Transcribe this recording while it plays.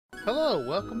Hello,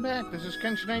 welcome back. This is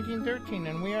Kenshin1913,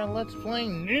 and we are Let's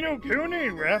Playing Kuni,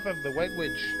 Wrath of the White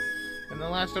Witch. In the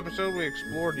last episode, we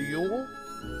explored Yule,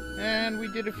 and we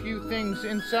did a few things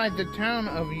inside the town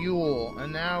of Yule,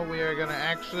 and now we are going to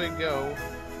actually go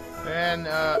and,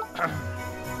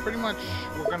 pretty much,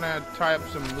 we're going to tie up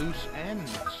some loose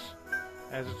ends,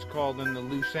 as it's called in the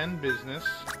loose end business,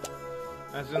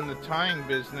 as in the tying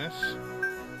business.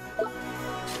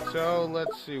 So,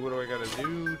 let's see, what do I gotta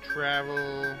do?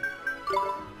 Travel.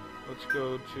 Let's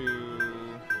go to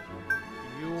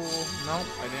Yule. Nope,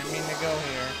 I didn't mean to go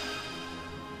here.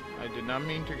 I did not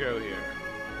mean to go here.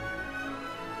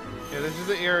 Yeah, this is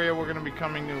the area we're gonna be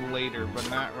coming to later, but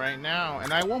not right now.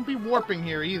 And I won't be warping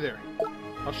here either.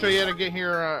 I'll show you how to get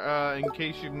here in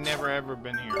case you've never ever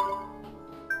been here.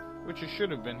 Which you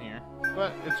should have been here,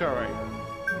 but it's alright.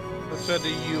 Let's head to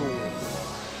Yule.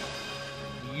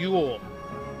 Yule.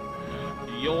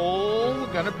 You're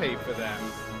gonna pay for that.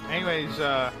 Anyways,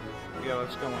 yeah,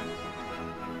 let's go in.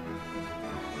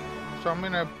 So I'm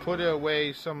gonna put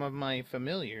away some of my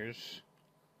familiars.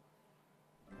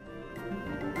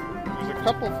 There's a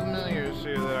couple familiars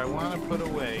here that I want to put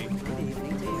away. Good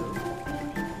evening to you.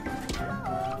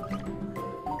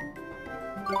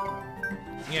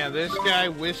 Yeah, this guy,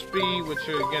 Wispy, which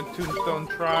are again Tombstone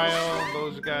Trial,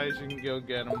 those guys, you can go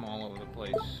get them all over the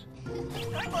place. You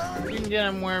can get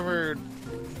them wherever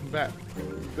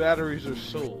batteries are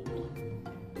sold.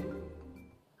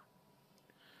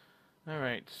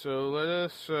 Alright, so let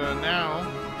us now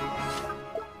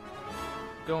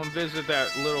go and visit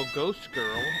that little ghost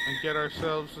girl and get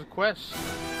ourselves a quest.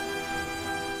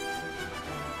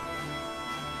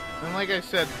 And like I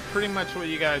said, pretty much what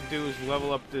you gotta do is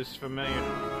level up this familiar.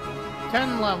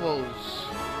 10 levels!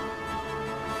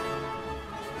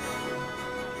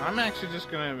 I'm actually just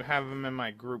gonna have him in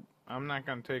my group. I'm not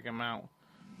gonna take him out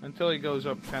until he goes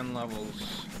up 10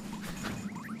 levels.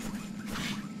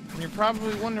 And you're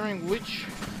probably wondering which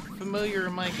familiar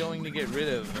am I going to get rid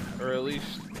of, or at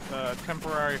least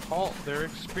temporary halt their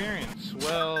experience.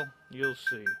 Well, you'll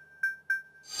see.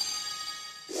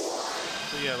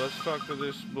 So yeah, let's talk to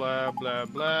this blah blah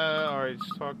blah. Alright,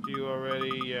 talk to you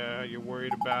already. Yeah, you're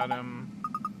worried about him.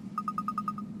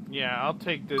 Yeah, I'll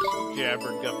take this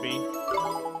Jabber Guppy.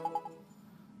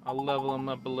 I'll level him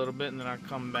up a little bit and then I'll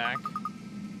come back.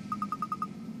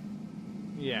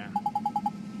 Yeah.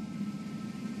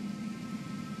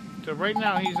 So right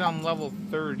now he's on level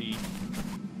 30.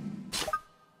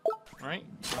 Right?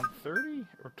 On 30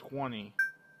 or 20?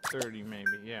 30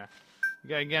 maybe, yeah. You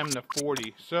gotta get him to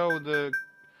 40. So the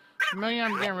familiar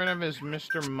I'm getting rid of is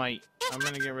Mr. Might. I'm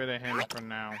gonna get rid of him for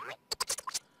now.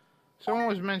 Someone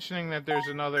was mentioning that there's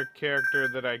another character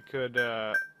that I could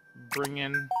bring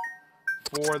in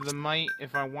for the Might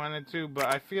if I wanted to, but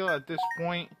I feel at this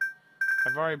point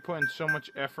I've already put in so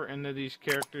much effort into these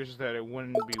characters that it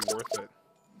wouldn't be worth it.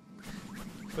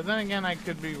 But then again, I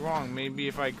could be wrong. Maybe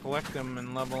if I collect them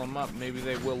and level them up, maybe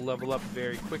they will level up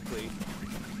very quickly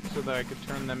so that I could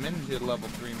turn them into level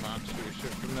 3 monsters or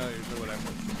familiars or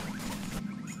whatever.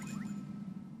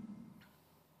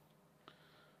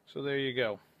 So there you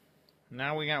go.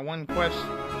 Now we got one quest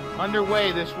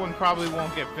underway. This one probably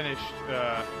won't get finished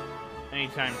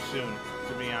anytime soon,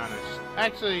 to be honest.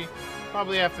 Actually,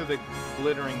 probably after the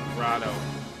Glittering Grotto.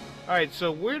 Alright,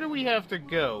 so where do we have to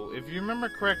go? If you remember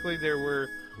correctly, there were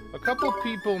a couple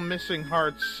people missing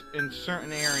hearts in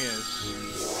certain areas.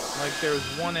 Like there was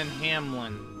one in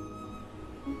Hamlin.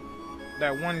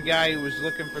 That one guy who was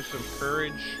looking for some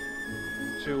courage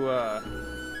to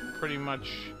pretty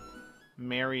much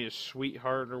marry his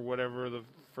sweetheart or whatever the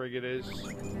frig it is.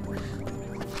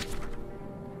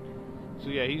 So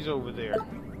yeah, he's over there.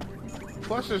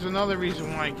 Plus there's another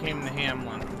reason why I came to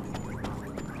Hamlin.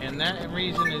 And that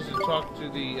reason is to talk to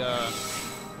the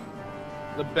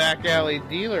back alley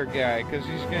dealer guy, because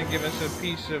he's going to give us a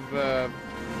piece of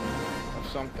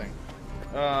something.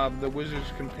 The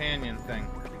Wizard's Companion thing.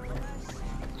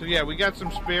 So yeah, we got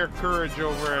some spare courage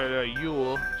over at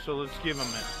Yule, so let's give him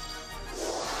it.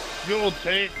 You'll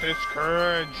take this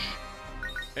courage,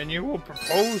 and you will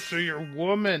propose to your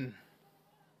woman.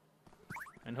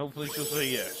 And hopefully she'll say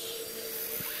yes.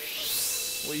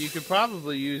 What you could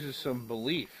probably use is some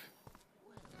belief.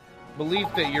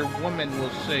 Belief that your woman will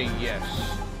say yes.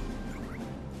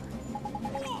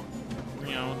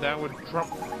 You know, that would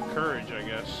trump courage, I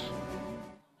guess.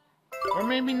 Or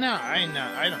maybe not. I don't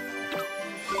know.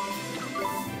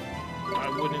 I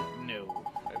wouldn't know.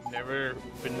 I've never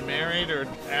been married or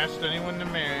asked anyone to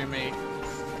marry me.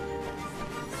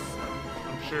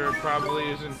 I'm sure it probably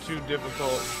isn't too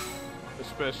difficult.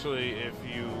 Especially if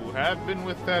you have been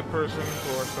with that person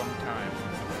for some time.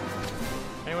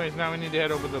 Anyways, now we need to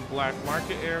head over to the black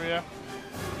market area.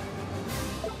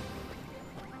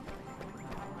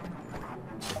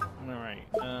 Alright,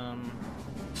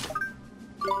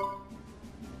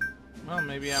 well,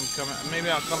 maybe I'll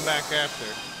come back after.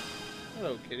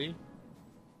 Hello, kitty.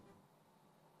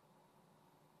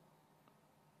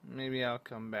 Maybe I'll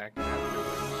come back afterwards.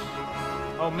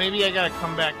 Oh, maybe I gotta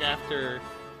come back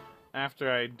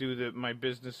after I do my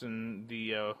business in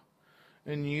the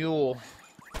in Yule.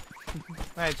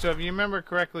 Alright, so if you remember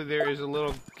correctly, there is a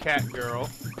little cat girl,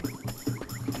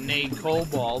 nay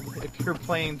Kobold, if you're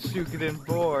playing Suikoden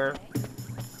 4.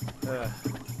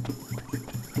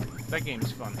 That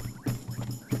game's fun.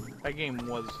 That game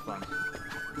was fun.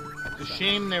 It's a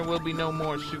shame there will be no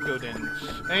more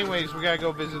Suikodens. Anyways, we gotta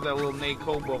go visit that little nay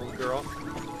Kobold girl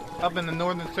up in the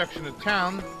northern section of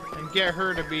town and get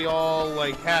her to be all,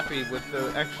 like, happy with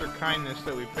the extra kindness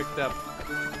that we picked up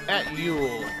at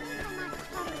Yule.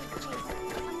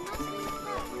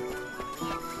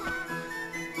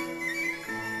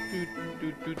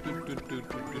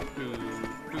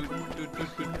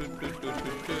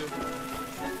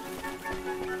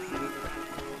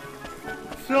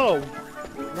 So,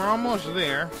 we're almost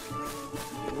there.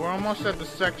 We're almost at the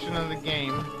section of the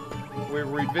game where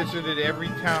we revisited every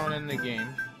town in the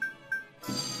game.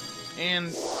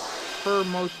 And for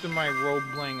most of my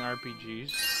role-playing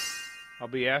RPGs, I'll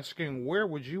be asking, where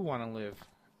would you want to live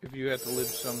if you had to live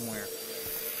somewhere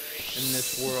in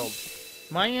this world?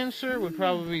 My answer would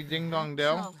probably be Ding Dong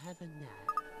Dell,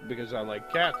 because I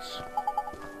like cats.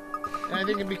 And I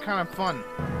think it'd be kind of fun.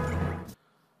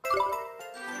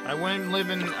 I wouldn't live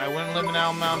in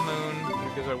Al Moon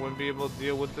because I wouldn't be able to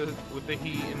deal with the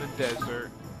heat in the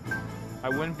desert. I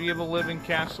wouldn't be able to live in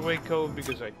Castaway Cove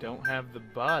because I don't have the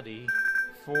body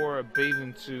for a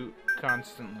bathing suit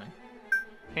constantly.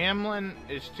 Hamlin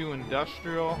is too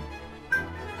industrial.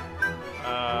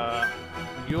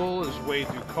 Yule is way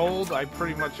too cold. I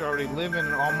pretty much already live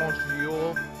in almost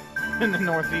Yule in the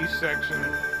northeast section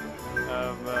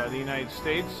of the United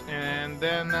States. And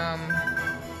then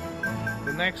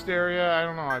the next area, I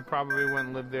don't know, I probably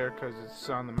wouldn't live there because it's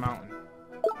on the mountain.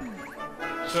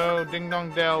 So Ding Dong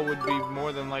Dell would be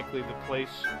more than likely the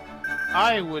place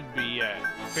I would be at.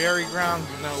 Fairy Grounds,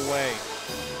 no way.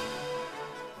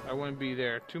 I wouldn't be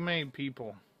there. Too many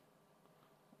people.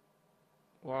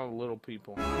 A lot of little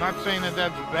people. I'm not saying that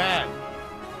that's bad.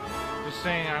 Just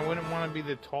saying I wouldn't want to be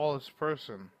the tallest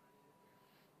person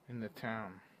in the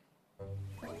town.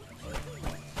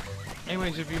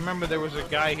 Anyways, if you remember, there was a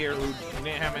guy here who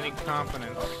didn't have any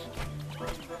confidence.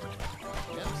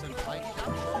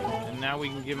 And now we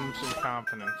can give him some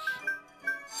confidence.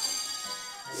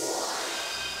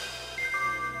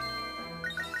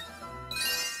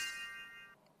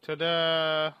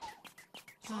 Ta-da!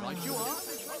 Right you are.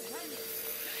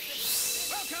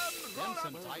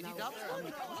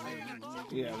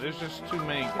 Yeah, there's just too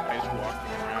many guys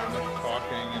walking around and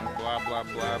talking and blah blah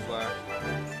blah blah.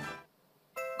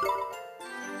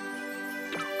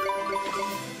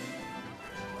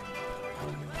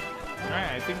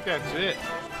 Alright, I think that's it.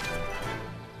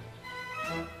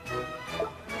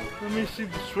 Let me see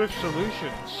the Swift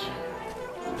Solutions.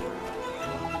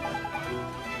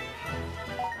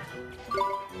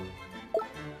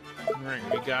 Alright,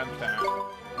 we got that.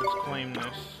 Let's claim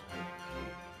this.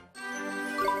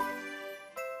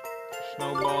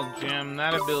 Snowball Gem,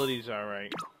 that ability's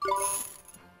alright.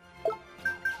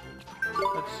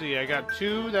 Let's see, I got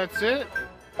 2, that's it?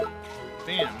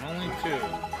 Damn, only 2.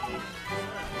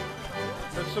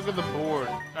 Let's look at the board.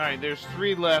 Alright, there's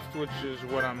 3 left, which is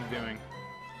what I'm doing.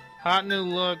 Hot New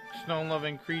Look,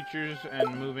 Snow-Loving Creatures,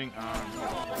 and moving on.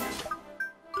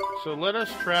 So let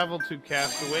us travel to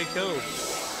Castaway Cove.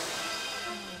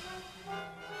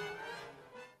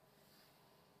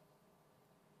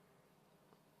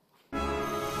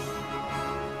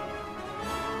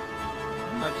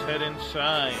 Let's head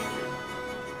inside.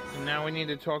 And now we need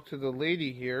to talk to the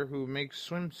lady here who makes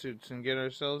swimsuits and get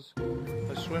ourselves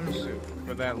a swimsuit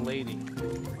for that lady.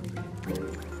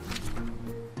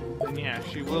 And yeah,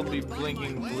 she will be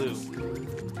blinking blue.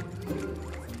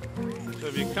 So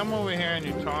if you come over here and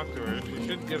you talk to her, she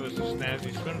should give us a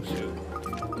snazzy swimsuit.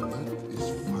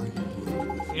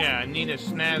 Yeah, I need a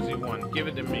snazzy one. Give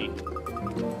it to me.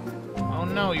 Oh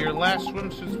no, your last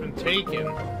swimsuit's been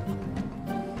taken.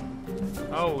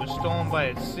 Oh, it was stolen by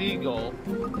a seagull.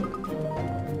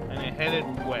 And it headed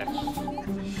west.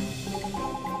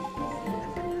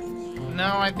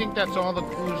 No, I think that's all the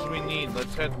clues we need.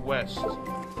 Let's head west.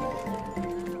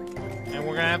 And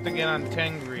we're gonna have to get on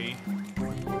Tengri.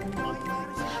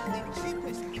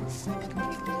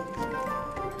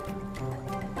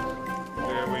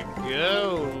 There we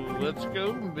go. let's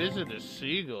go visit a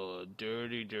seagull. A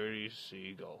dirty, dirty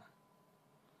seagull.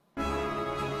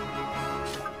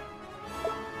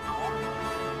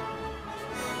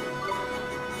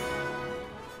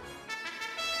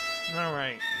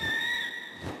 Alright.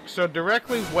 So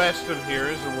directly west of here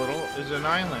is an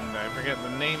island. I forget the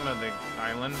name of the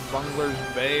island. Bungler's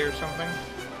Bay or something.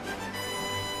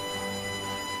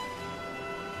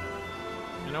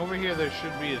 And over here there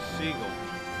should be a seagull.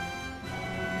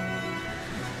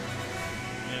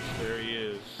 Yes, there he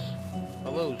is.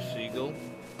 Hello, seagull.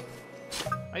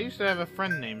 I used to have a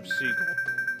friend named Seagull.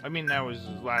 I mean, that was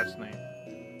his last name.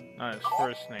 Not his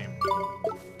first name.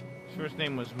 His first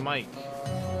name was Mike.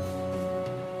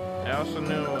 I also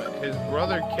knew his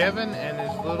brother Kevin and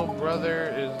his little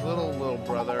brother, I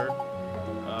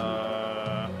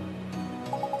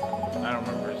don't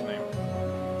remember his name.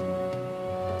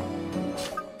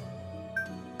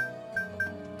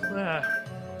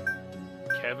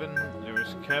 Kevin, there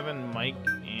was Kevin, Mike,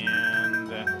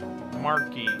 and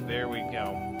Marky. There we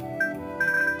go.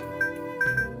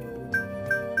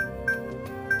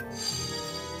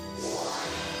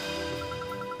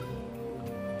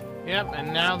 Yep,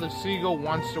 and now the seagull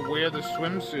wants to wear the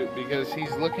swimsuit because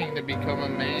he's looking to become a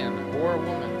man or a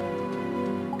woman.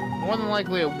 More than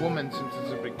likely a woman since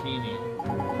it's a bikini.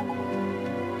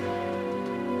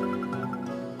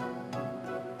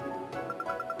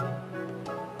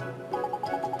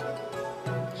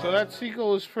 So that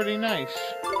seagull is pretty nice.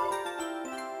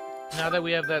 Now that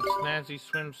we have that snazzy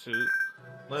swimsuit,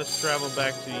 let's travel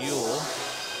back to Yule.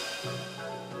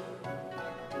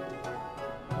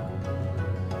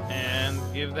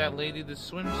 Give that lady the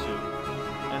swimsuit.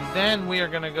 And then we are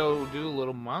going to go do a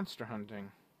little monster hunting.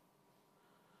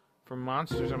 For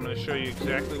monsters, I'm going to show you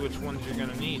exactly which ones you're going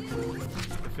to need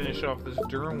to finish off this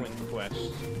Derwin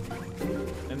quest.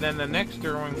 And then the next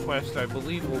Derwin quest, I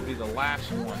believe, will be the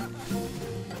last one.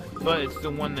 But it's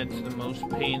the one that's the most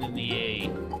pain in the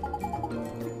A.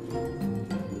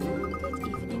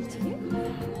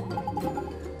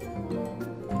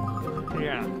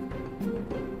 Yeah.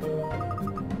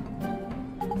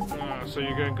 So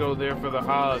you're gonna go there for the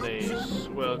holidays.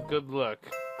 Well, good luck.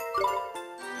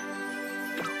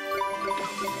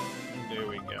 There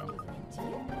we go.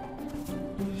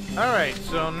 Alright,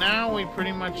 so now we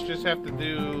pretty much just have to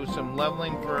do some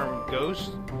leveling for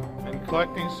Ghost and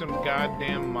collecting some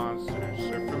goddamn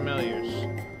monsters, or familiars.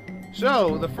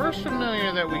 So, the first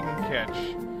familiar that we can catch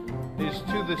is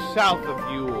to the south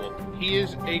of Yule. He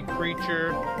is a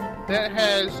creature that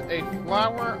has a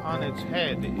flower on its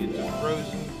head. It's a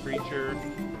frozen creature.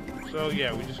 So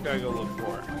yeah, we just gotta go look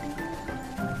for it.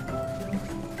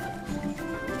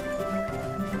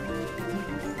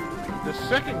 The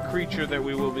second creature that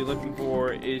we will be looking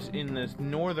for is in this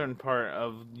northern part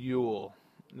of Yule.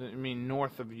 I mean,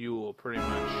 north of Yule, pretty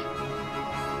much.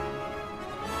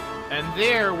 And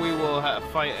there we will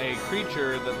fight a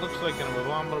creature that looks like an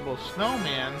abominable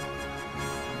snowman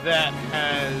that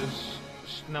has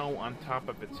snow on top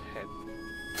of its head.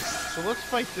 So let's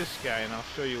fight this guy and I'll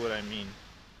show you what I mean.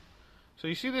 So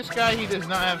you see this guy, he does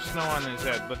not have snow on his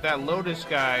head, but that Lotus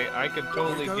guy I could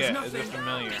totally get as a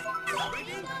familiar.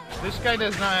 This guy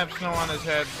does not have snow on his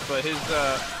head, but his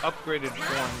upgraded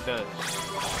form does.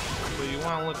 So you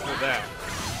want to look for that.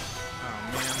 Oh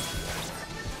man.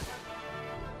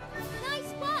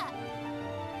 Nice work.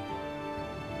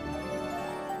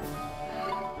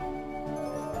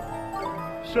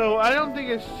 So I don't think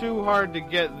it's too hard to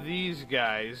get these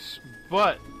guys,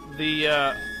 but the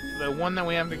one that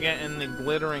we have to get in the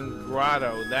Glittering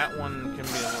Grotto, that one can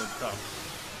be a little tough.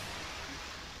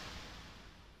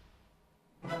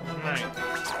 Alright.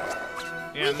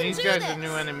 Yeah, and these guys are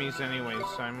new enemies anyways,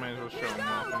 so I might as well show them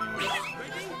off anyways.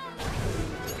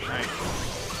 Alright.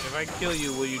 If I kill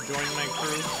you, will you join my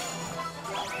crew?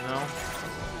 No?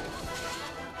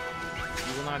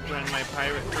 You will not join my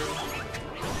pirate crew?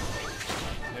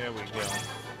 There we go.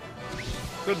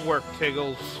 Good work,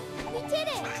 Tiggles. We did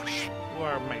it! You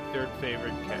are my third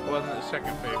favorite cat. Well, the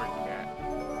second favorite cat.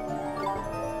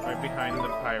 Right behind the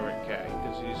pirate cat,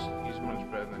 because he's much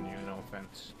better than you, no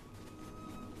offense.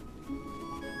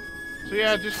 So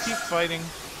yeah, just keep fighting.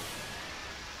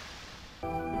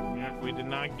 Yeah, we did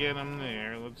not get him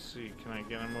there. Let's see, can I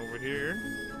get him over here?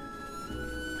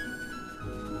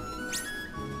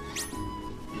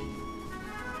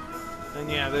 And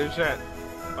yeah, there's that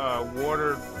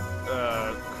water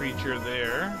creature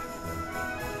there.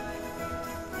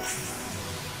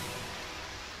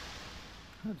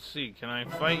 Let's see, can I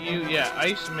fight you? Yeah,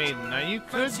 Ice Maiden. Now you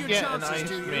could get an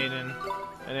Ice Maiden,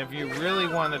 and if you really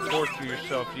want to torture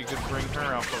yourself, you could bring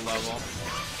her up a level.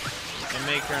 and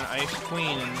make her an ice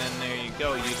queen, and then there you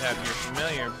go, you'd have your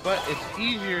familiar. But it's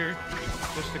easier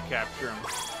just to capture him.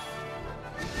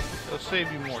 It'll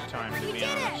save you more time, to be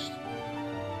honest.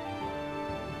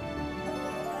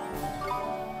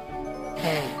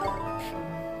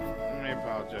 I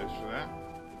apologize for that.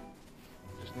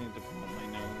 Just need to pull my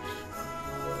nose.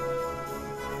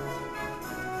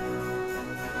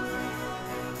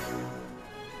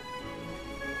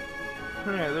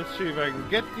 Alright, let's see if I can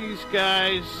get these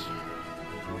guys.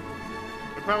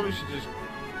 I probably should just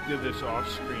do this off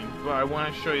screen, but I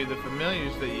want to show you the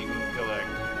familiars that you can collect.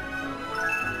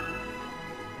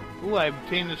 Ooh, I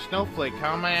obtained a snowflake.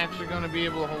 How am I actually going to be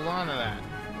able to hold on to that?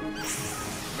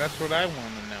 That's what I want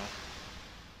to know.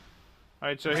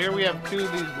 Alright, so here we have two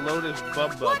of these Lotus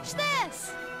Bub Bubs. Watch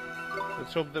this!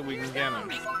 Let's hope that we can get them.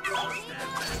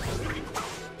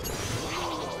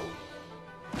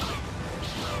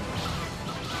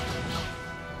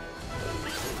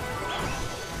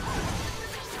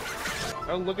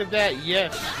 Oh, look at that.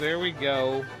 Yes, there we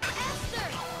go. Esther,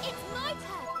 it's my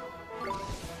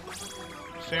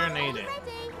turn. Serenading.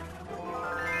 Ready?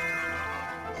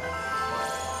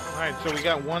 Alright, so we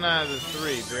got 1 out of the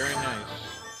 3. Very nice.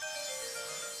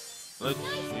 Let's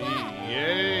see.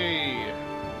 Yay!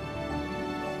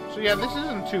 So yeah, this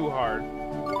isn't too hard.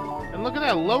 And look at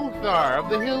that, Lothar of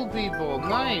the Hill People.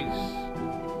 Nice!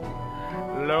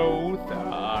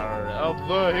 Lothar of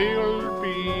the Hill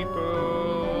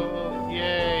People.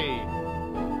 Yay!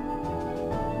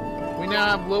 We now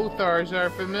have Lothar as our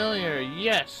familiar.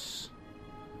 Yes!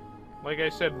 Like I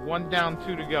said, 1 down,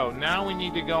 2 to go. Now we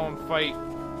need to go and fight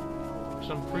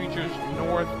some creatures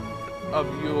north of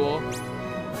Yule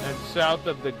and south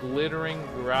of the Glittering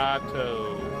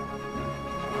Grotto.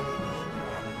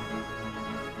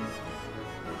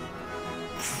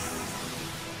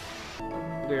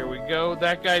 There we go.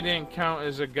 That guy didn't count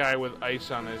as a guy with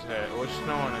ice on his head, or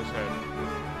snow on his head.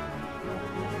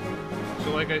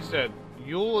 So like I said,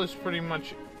 Yule is pretty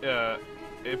much,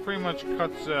 it pretty much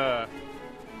cuts the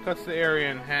area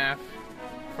in half,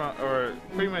 or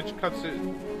pretty much cuts it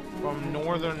from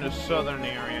northern to southern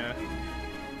area.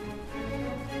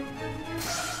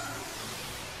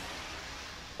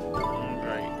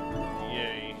 Alright,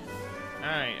 yay.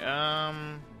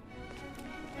 Alright,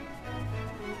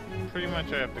 pretty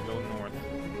much I have to go north.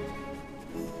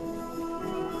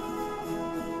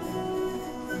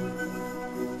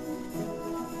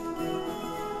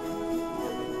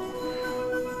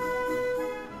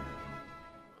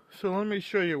 So let me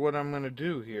show you what I'm gonna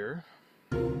do here.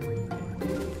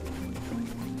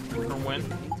 Derwin.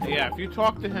 Yeah, if you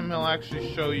talk to him, he'll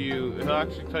actually show you, he'll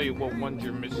actually tell you what ones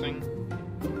you're missing.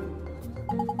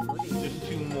 Just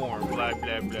 2 more, blah,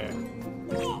 blah, blah.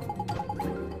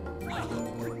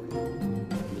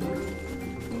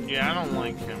 Yeah, I don't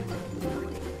like him.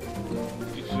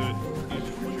 He's a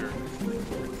jerk.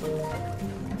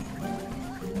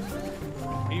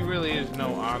 He really is no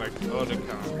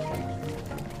Otacon.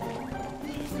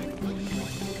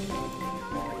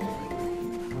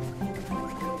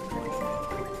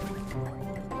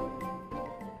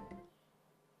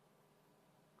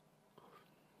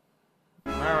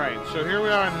 Alright, so here we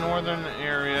are in northern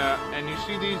area, and you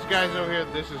see these guys over here?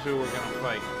 This is who we're gonna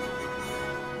fight.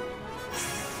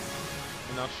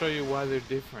 And I'll show you why they're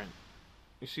different.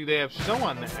 You see, they have snow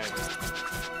on their head.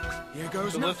 Here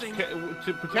goes So nothing.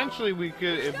 potentially we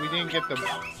could, if we didn't get the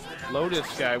Lotus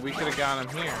guy, we could have got him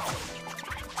here.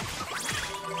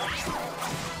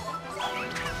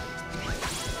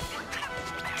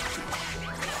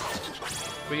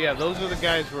 But yeah, those are the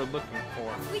guys we're looking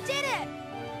for. We did it!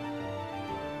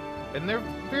 And they're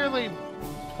fairly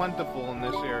plentiful in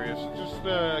this area, so just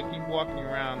keep walking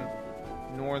around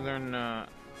northern,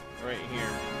 right here.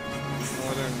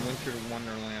 Northern Winter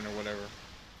Wonderland or whatever.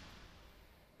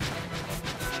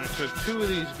 And so 2 of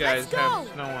these guys have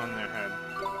snow on their head.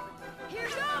 Here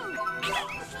goes!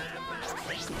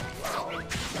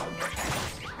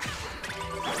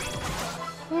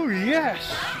 Oh,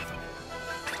 yes!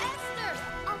 Esther,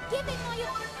 I'll give it my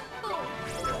all.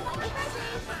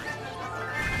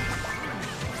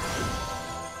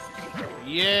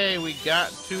 Yay, we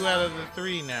got 2 out of the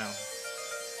 3 now.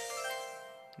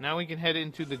 Now we can head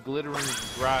into the Glittering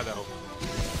Grotto.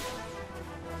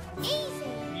 Easy!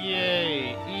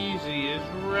 Yay, easy is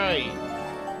right.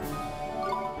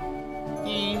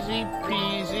 Easy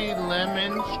peasy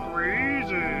lemon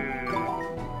squeezy.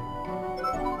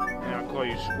 And I'll call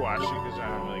you Squashy because I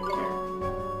don't really care.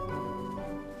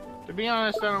 To be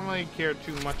honest, I don't really care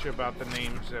too much about the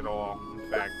names at all, in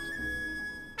fact.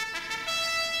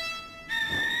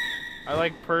 I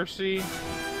like Percy,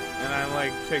 and I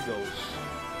like Piggles.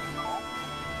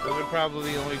 Those are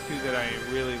probably the only two that I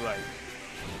really like.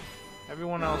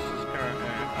 Everyone else is kind of...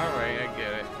 Alright, I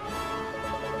get it.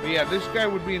 But yeah, this guy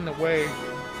would be in the way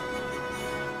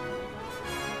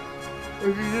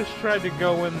if you just tried to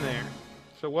go in there.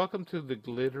 So welcome to the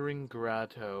Glittering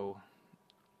Grotto.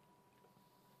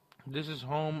 This is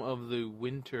home of the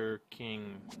Winter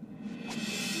King.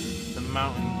 The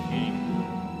Mountain King.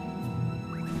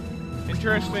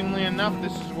 Interestingly enough,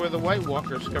 this is where the White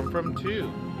Walkers come from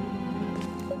too.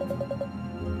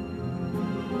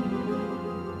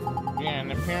 Yeah,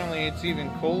 and apparently it's even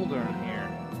colder in here.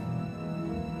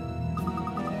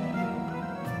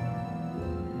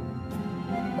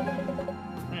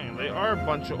 Man, they are a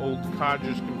bunch of old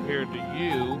codgers compared to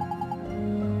you.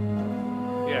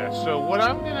 Yeah, so what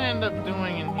I'm gonna end up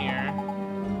doing in here...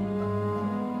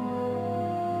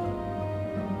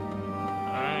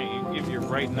 Alright, you give your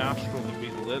right nostril to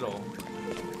be little.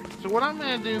 So what I'm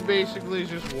gonna do basically is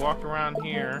just walk around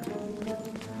here.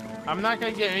 I'm not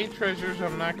gonna get any treasures.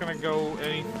 I'm not gonna go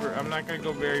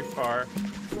very far.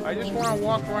 I just want to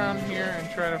walk around here and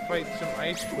try to fight some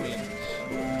ice queens.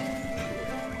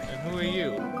 And who are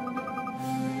you?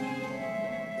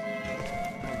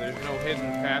 Oh, there's no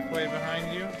hidden pathway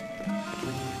behind you?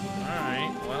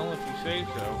 Alright, well, if you say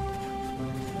so.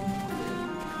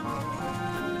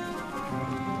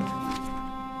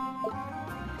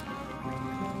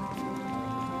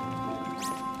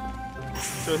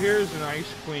 So here's an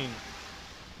ice queen.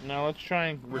 Now let's try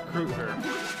and recruit her.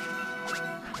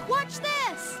 Watch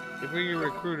this! If we could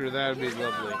recruit her, that would be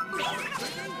lovely.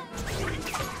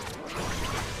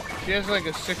 She has like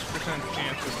a 6%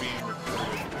 chance of being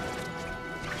recruited.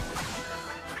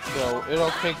 So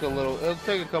it'll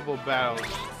take a couple of battles.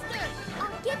 Esther,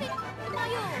 I'll give it my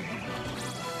all.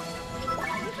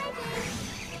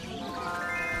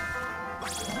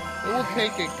 It will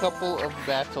take a couple of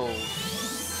battles.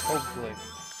 Hopefully.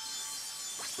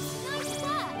 Nice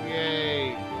work!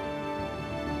 Yay!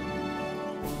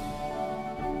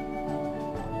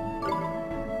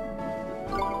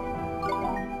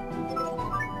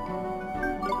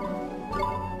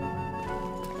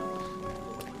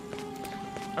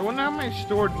 I wonder how many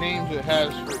stored names it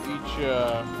has for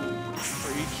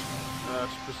each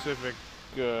specific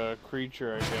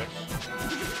creature, I guess.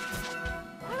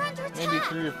 We're under attack! Maybe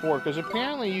 3 or 4, because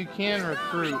apparently you can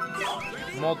recruit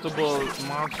multiple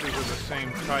monsters of the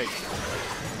same type.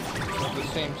 Of the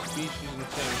same species and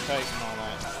same type and all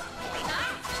that.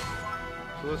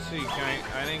 So let's see,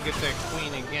 I didn't get that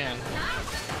queen again.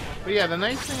 But yeah, the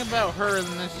nice thing about her in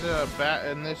this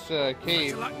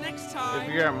cave, if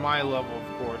you're at my level, of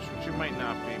course, which you might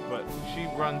not be, but she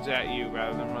runs at you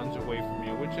rather than runs away from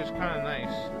you, which is kind of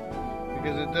nice.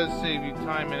 Because it does save you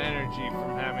time and energy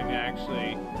from having to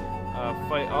actually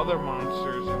fight other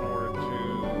monsters in order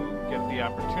to get the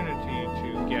opportunity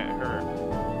to get her.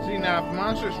 See, now if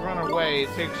monsters run away, it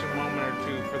takes a moment or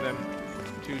two for them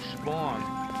to spawn.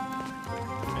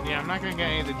 And yeah, I'm not going to get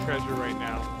any of the treasure right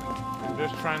now. I'm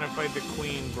just trying to fight the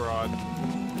queen broad.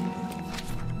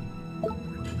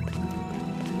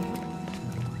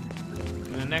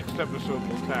 In the next episode,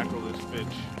 we'll tackle this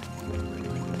bitch.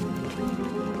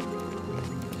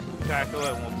 Tackle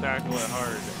it, and we'll tackle it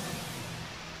hard.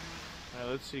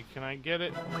 Alright, let's see. Can I get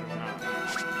it? No. Come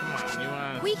on, you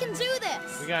wanna... We can do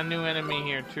this! We got a new enemy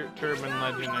here, Turban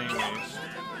Legend anyways.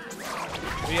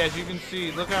 But yeah, as you can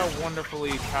see, look how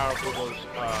wonderfully powerful those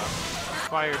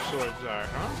fire swords are,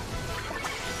 huh?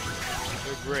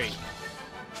 They're great.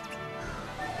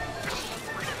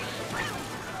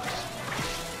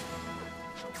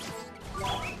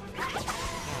 Oh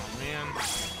man.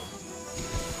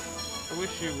 I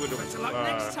wish you would have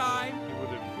next time. You would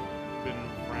have been a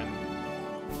friend.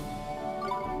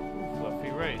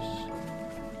 Fluffy rice.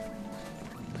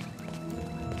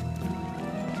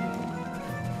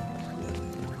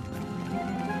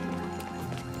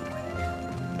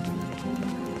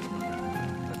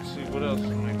 What else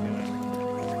am I doing?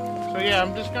 So yeah,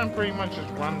 I'm just gonna pretty much just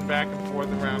run back and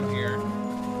forth around here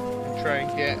and try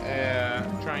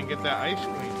and get that ice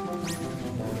queen.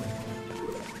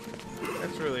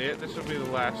 That's really it. This will be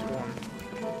the last one.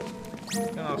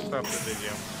 Then I'll stop the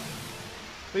video.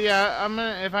 But yeah,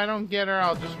 if I don't get her,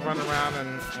 I'll just run around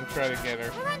and try to get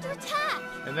her. We're under attack!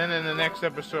 And then in the next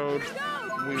episode,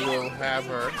 we will have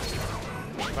her.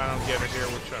 If I don't get her here,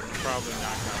 which I'm probably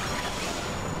not gonna.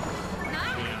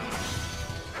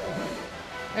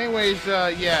 Anyways,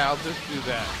 yeah, I'll just do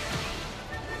that.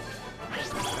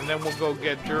 And then we'll go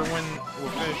get Derwin. We'll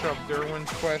finish off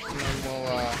Derwin's quest, and then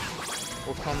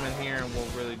we'll come in here and we'll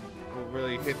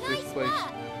really hit this place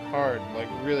hard, like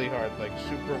really hard, like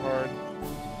super hard,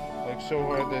 like so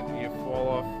hard that you fall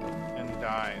off and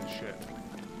die and shit.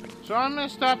 So I'm going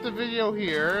to stop the video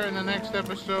here. In the next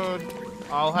episode,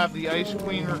 I'll have the Ice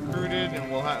Queen recruited,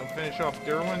 and we'll finish off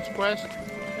Derwin's quest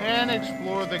and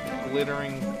explore the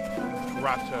Glittering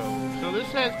Grotto. So this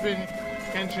has been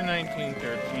Kenshin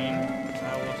 1913.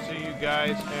 I will see you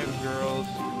guys and girls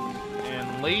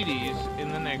and ladies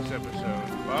in the next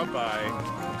episode.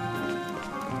 Bye-bye.